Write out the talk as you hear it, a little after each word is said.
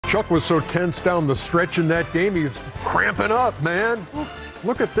Chuck was so tense down the stretch in that game, he was cramping up, man.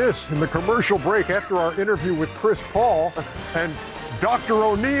 Look at this in the commercial break after our interview with Chris Paul and Dr.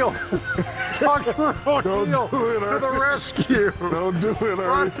 O'Neal. Dr. O'Neal to the rescue. Don't do it,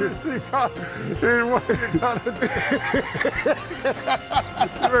 Ernie.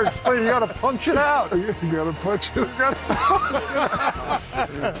 You got to punch it out. You got to punch it out.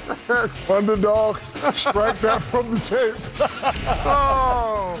 Underdog, strike that from the tape.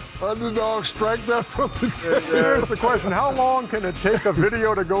 Oh. Underdog, strike that from the tape. Here's the question. How long can it take a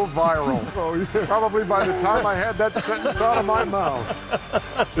video to go viral? Oh, yeah. Probably by the time I had that sentence out of my mouth.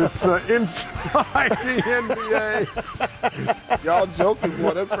 It's inside the NBA. Y'all joking,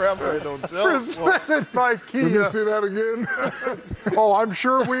 boy. That Cramps ain't no joke. Presented by Kia. Let me see that again. Oh, I'm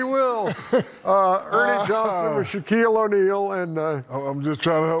sure we will. Ernie Johnson with Shaquille O'Neal and I'm just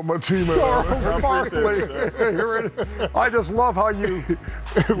trying to help my teammate. Charles Barkley. I just love how you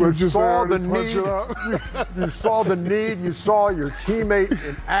saw the need. You saw the need. You saw your teammate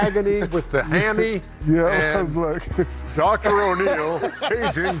in agony with the hammy. Yeah, and I was like, Dr. O'Neal,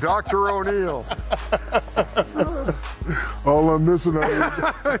 paging Dr. O'Neal. all I'm missing out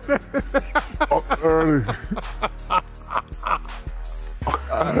Ernie.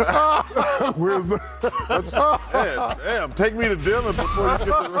 Where's the? Damn, take me to dinner before you get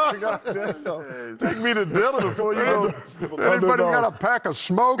the ring out. Damn. Take me to dinner before you go. Anybody got a pack of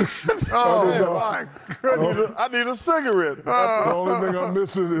smokes? Oh, my goodness. I need a cigarette. The only thing I'm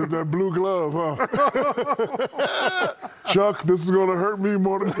missing is that blue glove, huh? Chuck, this is going to hurt me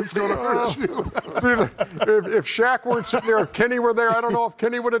more than it's going to hurt you. If Shaq weren't sitting there, if Kenny were there, I don't know if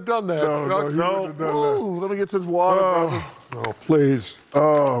Kenny would have done that. No, he wouldn't have done that. Ooh, let me get this water, brother. Oh, please.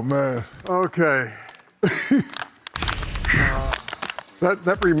 Oh, man. Okay.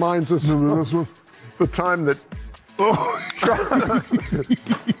 That reminds us Remember of this one? the time that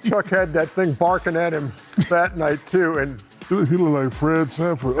Chuck had that thing barking at him that night, too. And He looked like Fred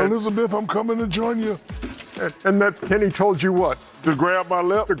Sanford. Elizabeth, I'm coming to join you. And that Kenny told you what? To grab my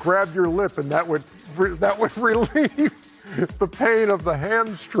lip? To grab your lip, and that would relieve the pain of the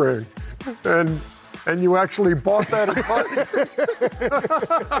hamstring. And you actually bought that advice.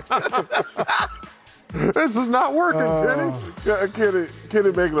 This is not working, Kenny. Yeah,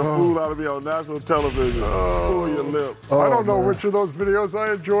 Kenny making a fool out of me on national television. Pull your lip. I don't know which of those videos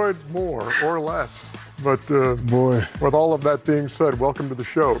I enjoyed more or less. But Boy. With all of that being said, welcome to the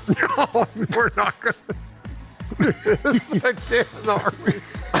show. No, we're not going to do this again, are we?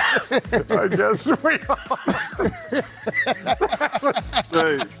 I guess we are.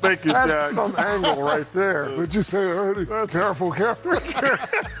 Hey, thank you, That's Shaq. some angle right there. What'd you say, Ernie? Careful, careful.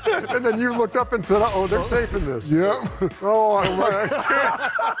 And then you looked up and said, "Oh, they're taping this." Yep. Oh, I can't.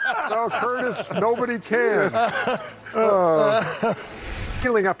 No, Curtis, nobody can.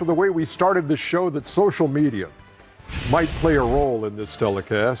 Feeling after the way we started the show that social media might play a role in this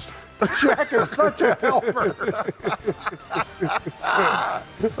telecast. Shaq is such a helper.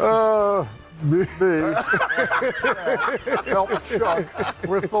 Me. Help Chuck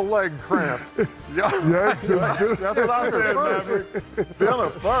with the leg cramp. Yikes. That's what I said, Maverick. Dinner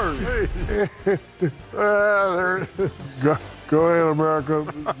first. There it is. Go ahead, America.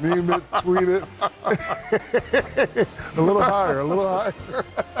 Meme it, tweet it. A little higher, a little higher.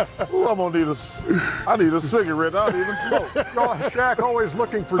 Ooh, I need a cigarette. I don't even smoke. Shaq always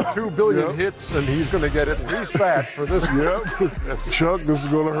looking for 2 billion hits, and he's going to get at least that for this. Yep. Chuck, this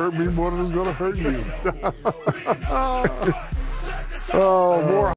is going to hurt me more than it's going to hurt you. Oh, more.